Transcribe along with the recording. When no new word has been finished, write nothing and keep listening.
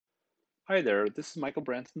Hi there, this is Michael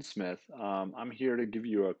Branson Smith. I'm here to give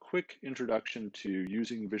you a quick introduction to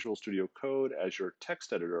using Visual Studio Code as your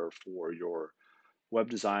text editor for your web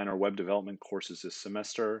design or web development courses this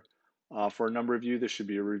semester. For a number of you, this should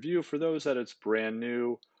be a review. For those that it's brand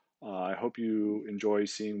new, I hope you enjoy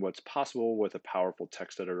seeing what's possible with a powerful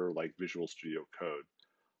text editor like Visual Studio Code.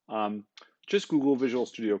 Um, just Google Visual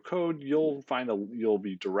Studio Code. You'll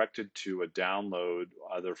be directed to a download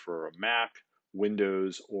either for a Mac,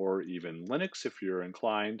 Windows, or even Linux if you're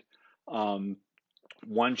inclined. Um,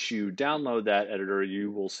 Once you download that editor, you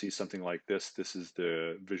will see something like this. This is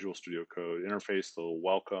the Visual Studio Code interface, the little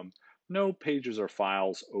welcome. No pages or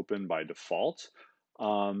files open by default.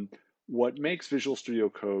 Um, what makes Visual Studio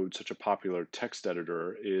Code such a popular text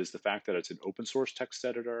editor is the fact that it's an open source text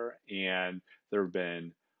editor, and there have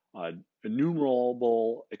been uh,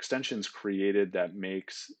 innumerable extensions created that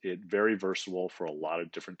makes it very versatile for a lot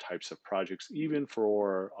of different types of projects, even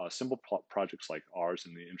for simple projects like ours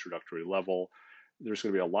in the introductory level. There's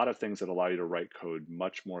going to be a lot of things that allow you to write code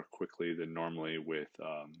much more quickly than normally with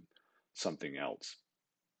something else.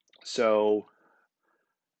 So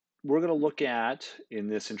we're going to look at, in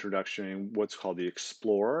this introduction, what's called the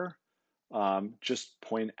Explorer. Just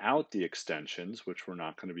point out the extensions, which we're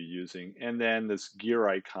not going to be using, and then this gear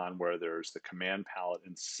icon where there's the command palette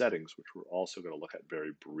and settings, which we're also going to look at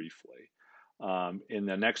very briefly. In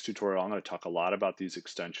the next tutorial, I'm going to talk a lot about these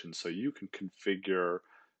extensions so you can configure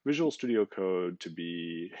Visual Studio Code to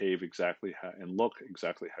behave exactly how, and look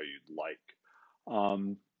exactly how you'd like.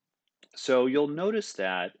 So you'll notice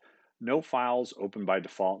that no files open by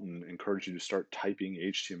default and encourage you to start typing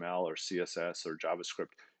HTML or CSS or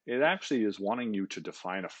JavaScript. It actually is wanting you to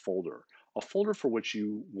define a folder for which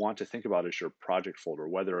you want to think about as your project folder,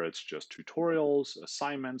 whether it's just tutorials,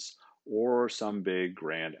 assignments, or some big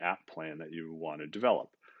grand app plan that you want to develop.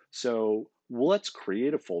 So let's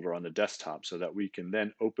create a folder on the desktop so that we can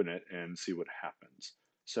then open it and see what happens.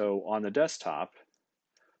 So on the desktop,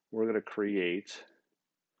 we're going to create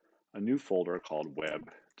a new folder called Web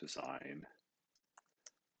Design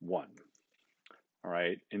 1. All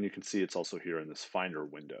right, and you can see it's also here in this Finder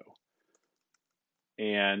window.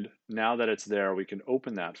 And now that it's there, we can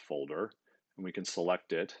open that folder and we can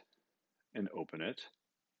select it and open it.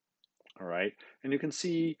 All right, and you can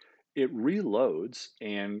see it reloads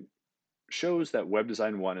and shows that Web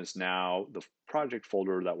Design 1 is now the project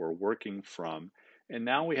folder that we're working from. And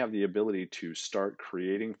now we have the ability to start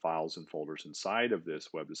creating files and folders inside of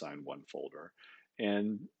this Web Design 1 folder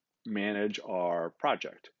and manage our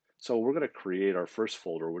project. So we're going to create our first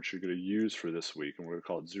folder, which we're going to use for this week, and we're going to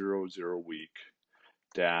call it 00 week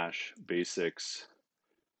dash basics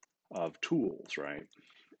of tools, right?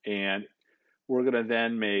 And we're going to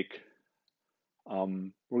then we're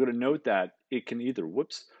going to note that it can either,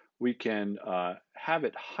 we can have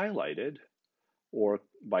it highlighted or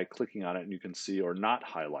by clicking on it and you can see, or not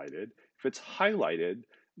highlighted. If it's highlighted,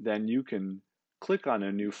 then you can click on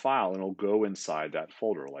a new file and it'll go inside that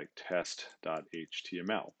folder like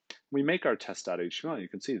test.html. We make our test.html, you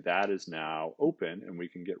can see that is now open and we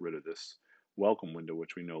can get rid of this welcome window,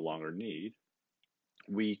 which we no longer need.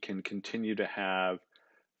 We can continue to have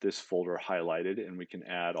this folder highlighted, and we can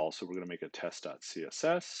add also, we're going to make a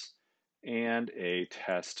test.css and a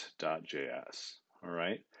test.js. All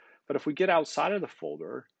right. But if we get outside of the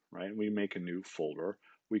folder, right, and we make a new folder,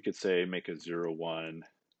 we could say make a 01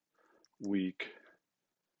 week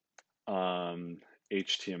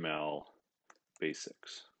HTML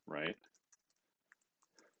basics, right?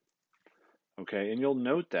 Okay, and you'll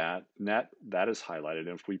note that that is highlighted.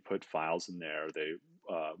 And if we put files in there, they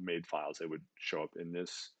made files, they would show up in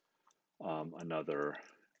this another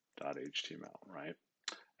 .html, right?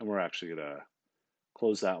 And we're actually going to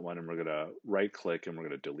close that one and we're going to right click and we're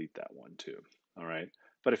going to delete that one too. All right.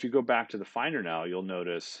 But if you go back to the Finder now, you'll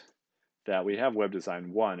notice that we have Web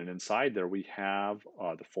Design 1, and inside there we have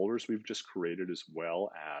the folders we've just created as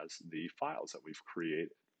well as the files that we've created.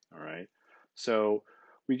 All right. So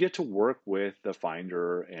we get to work with the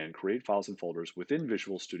Finder and create files and folders within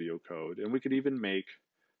Visual Studio Code, and we could even make,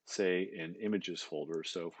 say, an images folder.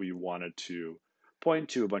 So if we wanted to point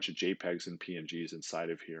to a bunch of JPEGs and PNGs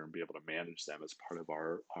inside of here and be able to manage them as part of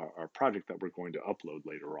our project that we're going to upload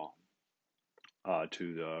later on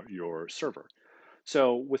to your server.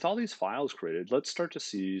 So with all these files created, let's start to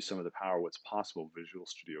see some of the power of what's possible with Visual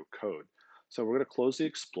Studio Code. So we're going to close the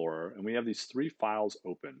Explorer, and we have these 3 files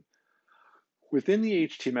open. Within the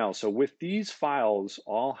HTML, so with these files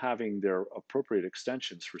all having their appropriate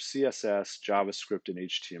extensions for CSS, JavaScript, and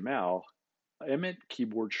HTML, Emmet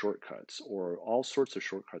keyboard shortcuts or all sorts of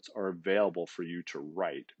shortcuts are available for you to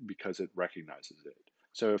write because it recognizes it.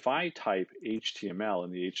 So if I type HTML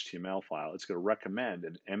in the HTML file, it's going to recommend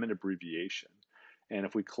an eminent abbreviation. And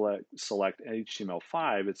if we select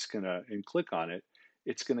HTML5, it's going to, and click on it,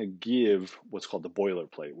 it's going to give what's called the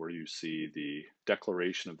boilerplate, where you see the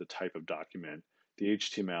declaration of the type of document, the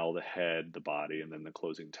HTML, the head, the body, and then the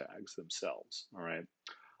closing tags themselves. All right.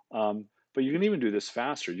 But you can even do this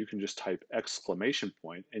faster. You can just type exclamation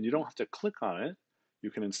point, and you don't have to click on it. You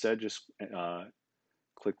can instead just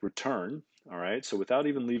click return. All right. So without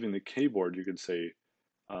even leaving the keyboard, you can say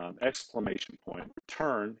exclamation point,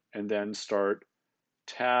 return, and then start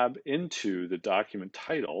tab into the document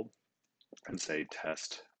title and say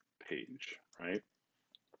test page, right?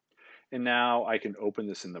 And now I can open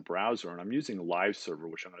this in the browser, and I'm using Live Server,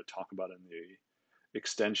 which I'm going to talk about in the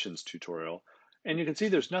extensions tutorial. And you can see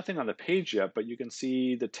there's nothing on the page yet, but you can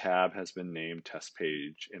see the tab has been named test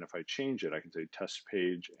page. And if I change it, I can say test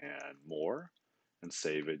page and more and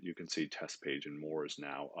save it. You can see test page and more is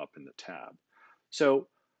now up in the tab. So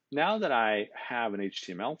now that I have an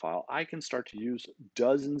HTML file, I can start to use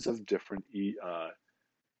dozens of different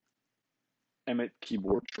Emmet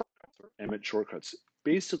keyboard shortcuts or Emmet shortcuts.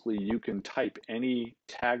 Basically, you can type any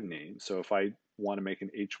tag name. So if I want to make an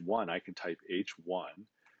H1, I can type H1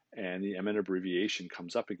 and the Emmet abbreviation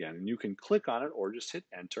comes up again. And you can click on it or just hit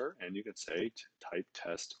enter and you can say type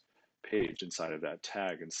test page inside of that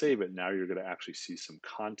tag and save it. Now you're going to actually see some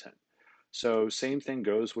content. So same thing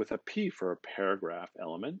goes with a P for a paragraph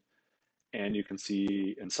element. And you can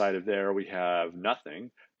see inside of there we have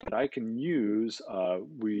nothing, but I can use,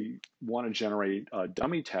 we want to generate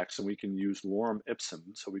dummy text and we can use lorem ipsum.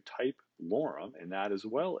 So we type lorem and that as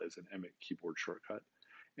well as an Emmet keyboard shortcut.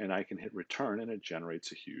 And I can hit return and it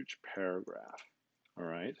generates a huge paragraph. All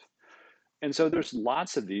right. And so there's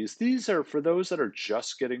lots of these. These are for those that are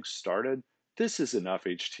just getting started. This is enough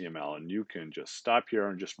HTML and you can just stop here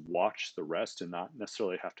and just watch the rest and not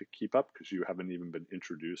necessarily have to keep up because you haven't even been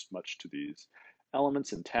introduced much to these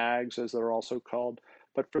elements and tags as they're also called.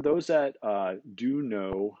 But for those that do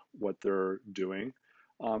know what they're doing,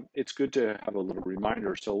 it's good to have a little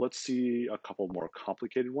reminder. So let's see a couple more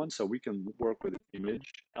complicated ones. So we can work with an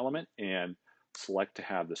image element and select to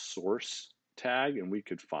have the source tag, and we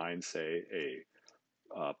could find, say,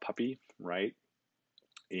 a puppy, right?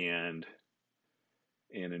 And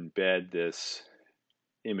embed this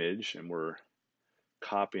image, and we're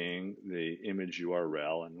copying the image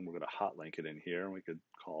URL, and we're going to hot link it in here. And we could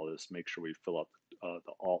call this, make sure we fill up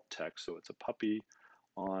the alt text, so it's a puppy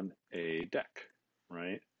on a deck,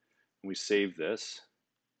 right? And we save this,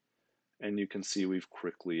 and you can see we've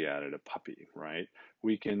quickly added a puppy, right?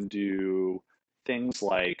 We can do things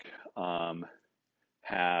like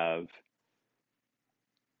have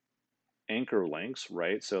anchor links,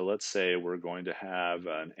 right? So let's say we're going to have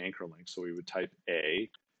an anchor link. So we would type A,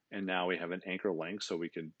 and now we have an anchor link so we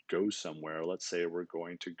can go somewhere. Let's say we're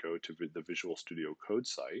going to go to the Visual Studio Code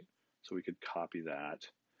site. So we could copy that,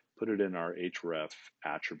 put it in our href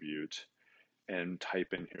attribute, and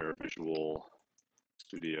type in here Visual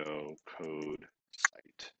Studio Code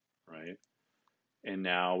site, right? And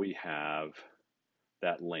now we have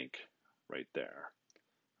that link right there,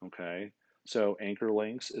 okay? So anchor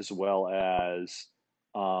links as well as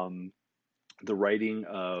the writing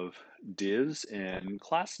of divs and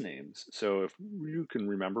class names. So if you can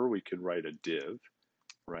remember, we could write a div,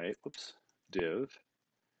 right? Whoops, div.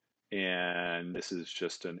 And this is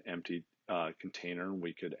just an empty container. And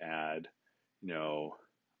we could add, you know,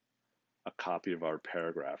 a copy of our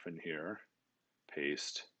paragraph in here,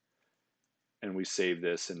 paste, and we save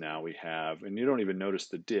this, and now we have, and you don't even notice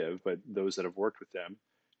the div, but those that have worked with them,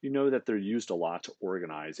 you know that they're used a lot to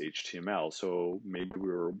organize HTML. So maybe we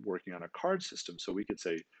were working on a card system, so we could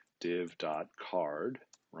say div.card,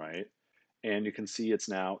 right? And you can see it's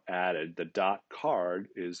now added. The dot card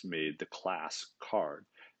is made the class card.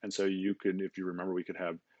 And so you could, if you remember, we could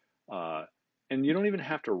have, and you don't even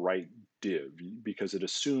have to write div because it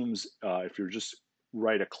assumes if you're just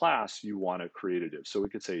write a class, you want to create a div. So we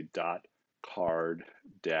could say dot card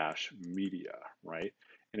dash media, right?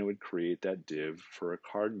 And it would create that div for a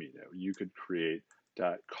card media. You could create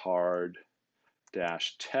dot card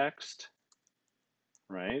dash text,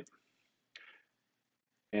 right?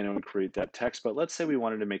 And it would create that text. But let's say we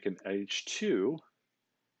wanted to make an H2,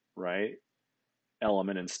 right,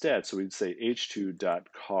 element instead. So we'd say H2 dot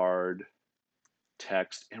card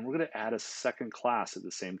text, and we're going to add a second class at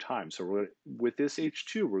the same time. So we're going to, with this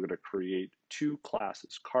H2, we're going to create two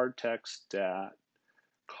classes, card text dot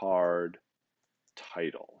card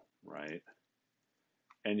title, right?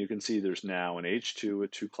 And you can see there's now an H2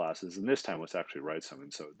 with two classes, and this time let's actually write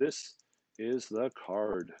something. So this is the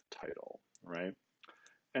card title, right?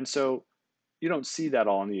 And so you don't see that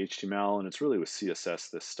all in the HTML, and it's really with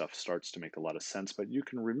CSS this stuff starts to make a lot of sense, but you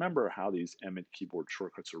can remember how these Emmet keyboard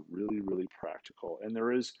shortcuts are really, really practical. And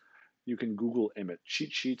you can Google Emmet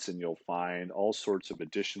cheat sheets and you'll find all sorts of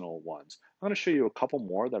additional ones. I'm going to show you a couple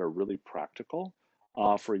more that are really practical.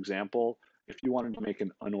 For example, if you wanted to make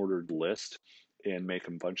an unordered list and make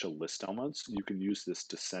a bunch of list elements, you can use this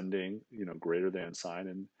descending, greater than sign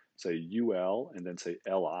and say UL and then say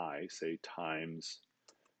LI, say times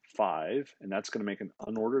 5, and that's going to make an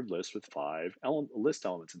unordered list with 5 list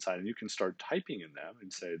elements inside, and you can start typing in them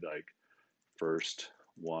and say like first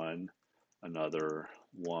one, another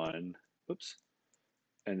one, oops,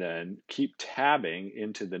 and then keep tabbing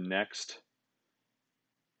into the next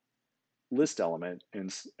list element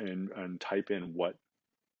and type in what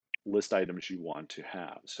list items you want to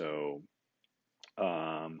have. So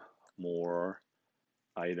more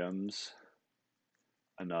items,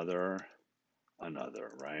 another,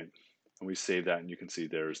 right? And we save that, and you can see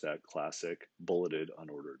there's that classic bulleted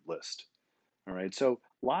unordered list. All right, so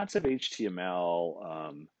lots of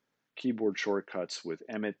HTML keyboard shortcuts with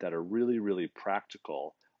Emmet that are really, really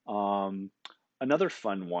practical. Another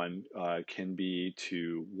fun one can be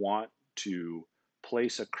to want to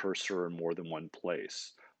place a cursor in more than one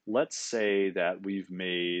place. Let's say that we've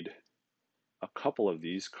made a couple of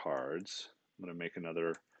these cards. I'm going to make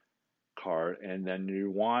another card, and then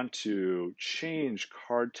you want to change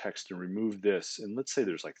card text and remove this, and let's say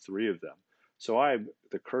there's like 3 of them. So I have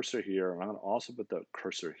the cursor here, and I'm going to also put the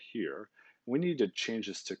cursor here. We need to change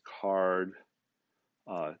this to card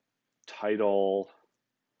title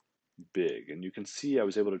big, and you can see I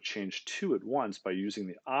was able to change 2 at once by using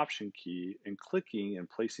the Option key and clicking and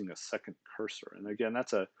placing a second cursor. And again,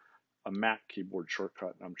 that's a Mac keyboard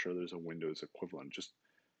shortcut. I'm sure there's a Windows equivalent. Just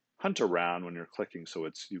hunt around when you're clicking. So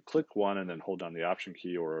you click one and then hold down the Option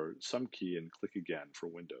key or some key and click again for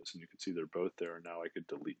Windows. And you can see they're both there. Now I could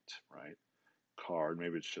delete, right? Card,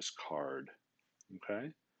 maybe it's just card, okay?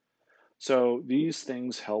 So these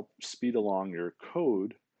things help speed along your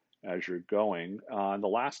code as you're going. The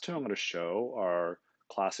last 2 I'm going to show are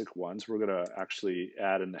classic ones. We're going to actually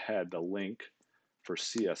add in the head the link for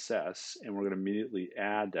CSS, and we're going to immediately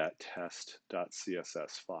add that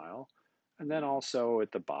test.css file. And then also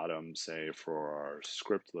at the bottom, say for our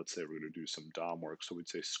script, let's say we're going to do some DOM work. So we'd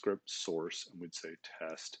say script source, and we'd say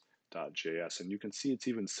test.js. And you can see it's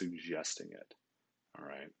even suggesting it. All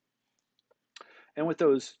right. And with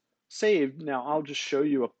those saved, now I'll just show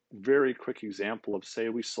you a very quick example of, say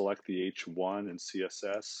we select the H1 in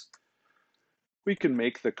CSS. We can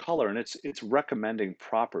make the color, and it's recommending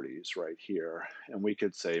properties right here. And we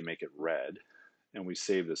could say make it red, and we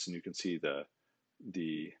save this, and you can see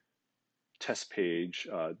the test page,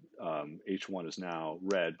 H1 is now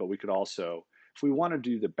red, but we could also, if we want to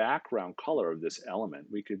do the background color of this element,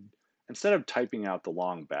 we could, instead of typing out the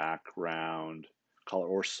long background color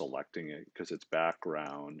or selecting it because it's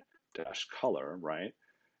background dash color, right?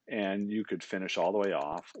 And you could finish all the way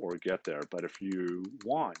off or get there. But if you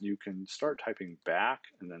want, you can start typing back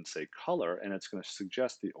and then say color, and it's going to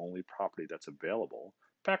suggest the only property that's available,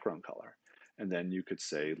 background color. And then you could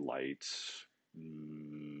say light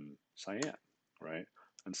cyan, right?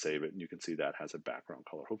 And save it, and you can see that has a background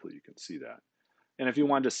color. Hopefully you can see that. And if you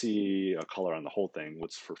want to see a color on the whole thing,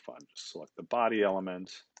 what's for fun? Just select the body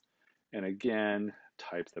element, and again,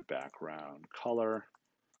 type the background color.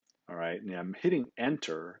 All right, and I'm hitting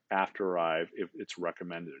enter after if it's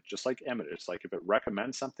recommended. Just like Emmet, it's like if it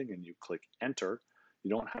recommends something and you click enter, you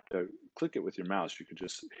don't have to click it with your mouse. You could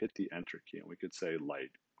just hit the enter key, and we could say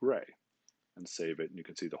light gray and save it, and you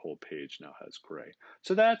can see the whole page now has gray.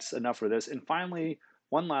 So that's enough for this. And finally,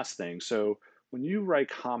 one last thing. So when you write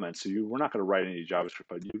comments, we're not going to write any JavaScript,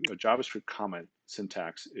 but a JavaScript comment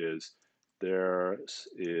syntax is there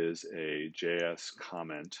is a JS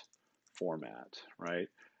comment format, right?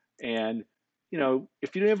 And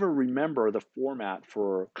if you ever remember the format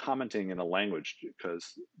for commenting in a language,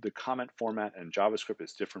 because the comment format in JavaScript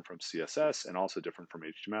is different from CSS and also different from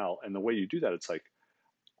HTML. And the way you do that, it's like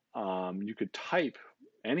you could type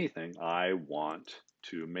anything. I want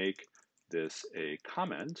to make this a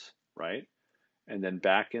comment, right? And then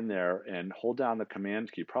back in there and hold down the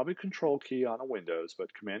command key, probably control key on a Windows,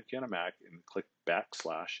 but command key on a Mac, and click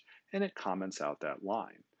backslash, and it comments out that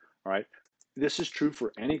line. All right. This is true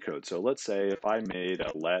for any code. So let's say if I made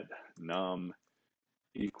a let num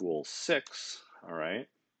equal 6, all right,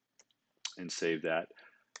 and save that,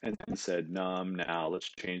 and then said num, now let's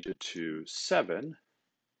change it to 7.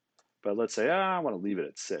 But let's say, I want to leave it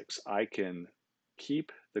at 6. I can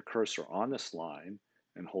keep the cursor on this line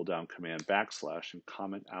and hold down command backslash and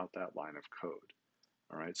comment out that line of code.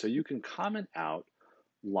 All right, so you can comment out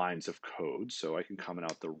lines of code. So I can comment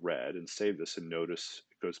out the red and save this, and notice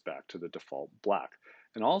it goes back to the default black.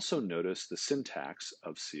 And also notice the syntax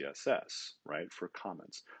of CSS, right, for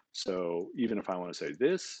comments. So even if I want to say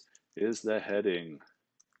this is the heading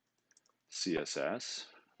CSS,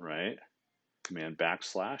 right, command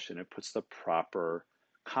backslash, and it puts the proper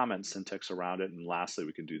comment syntax around it. And lastly,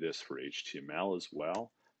 we can do this for HTML as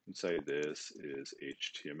well. And say this is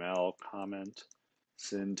HTML comment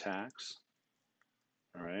syntax.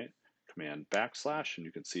 All right, command backslash, and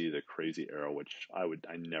you can see the crazy arrow, which I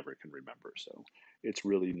never can remember. So it's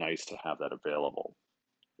really nice to have that available.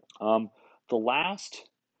 The last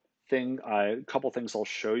thing, a couple things I'll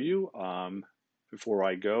show you before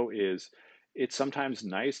I go is it's sometimes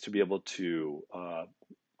nice to be able to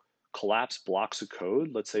collapse blocks of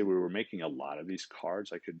code. Let's say we were making a lot of these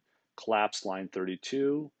cards. I could collapse line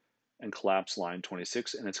 32 and collapse line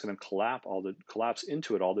 26, and it's going to collapse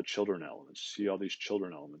into it all the children elements. See all these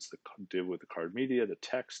children elements that deal with the card media, the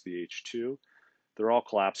text, the H2. They're all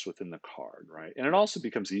collapsed within the card, right? And it also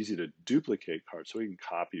becomes easy to duplicate cards. So we can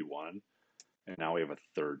copy one, and now we have a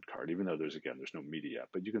third card, even though there's no media.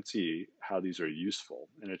 But you can see how these are useful,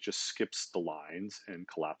 and it just skips the lines and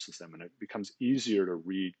collapses them, and it becomes easier to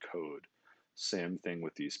read code. Same thing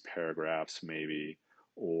with these paragraphs, maybe,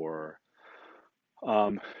 or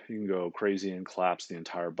you can go crazy and collapse the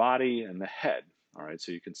entire body and the head. All right,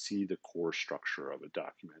 so you can see the core structure of a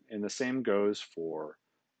document. And the same goes for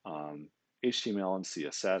HTML and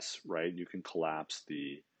CSS, right? You can collapse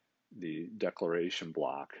the declaration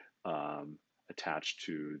block attached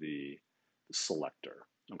to the selector,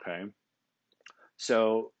 okay?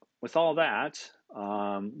 So with all that,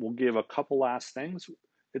 we'll give a couple last things.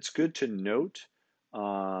 It's good to note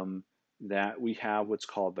that we have what's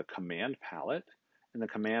called the command palette. And the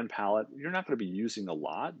command palette, you're not going to be using a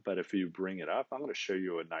lot, but if you bring it up, I'm going to show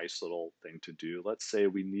you a nice little thing to do. Let's say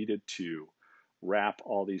we needed to wrap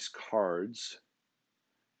all these cards,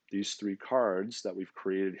 these 3 cards that we've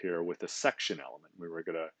created here, with a section element. We were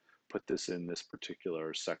going to put this in this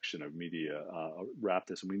particular section of media, wrap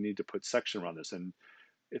this, and we need to put section around this. And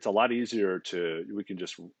it's a lot easier we can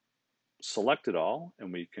just select it all,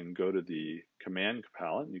 and we can go to the command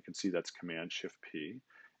palette, and you can see that's Command Shift P,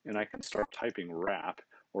 and I can start typing wrap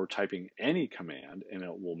or typing any command, and it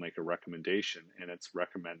will make a recommendation, and it's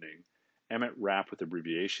recommending Emmet wrap with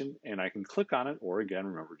abbreviation, and I can click on it, or again,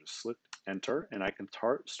 remember, just select enter, and I can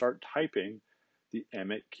start typing the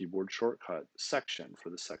Emmet keyboard shortcut section for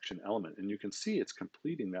the section element. And you can see it's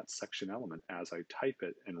completing that section element as I type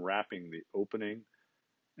it and wrapping the opening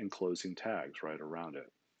and closing tags right around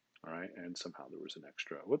it. All right, and somehow there was an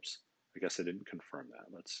extra, whoops, I guess I didn't confirm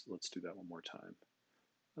that. Let's do that one more time.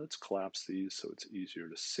 Let's collapse these so it's easier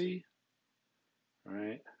to see. All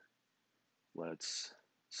right, let's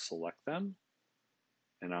select them,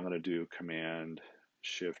 and I'm going to do Command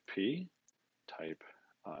Shift P, type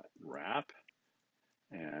wrap,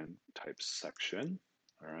 and type section,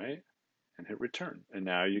 all right, and hit return. And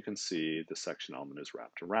now you can see the section element is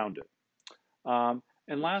wrapped around it.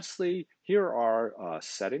 And lastly, here are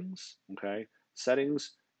settings, okay?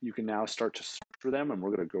 Settings, you can now start to search for them, and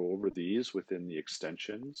we're going to go over these within the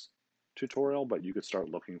extensions tutorial, but you could start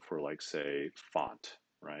looking for, like, say, font,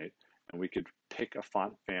 right? And we could pick a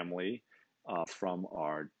font family from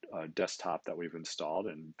our desktop that we've installed,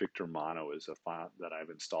 and Victor Mono is a font that I've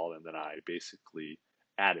installed, and then I basically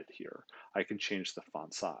add it here. I can change the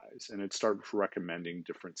font size, and it starts recommending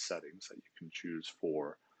different settings that you can choose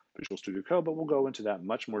for Visual Studio Code, but we'll go into that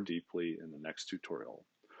much more deeply in the next tutorial.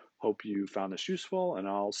 Hope you found this useful, and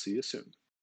I'll see you soon.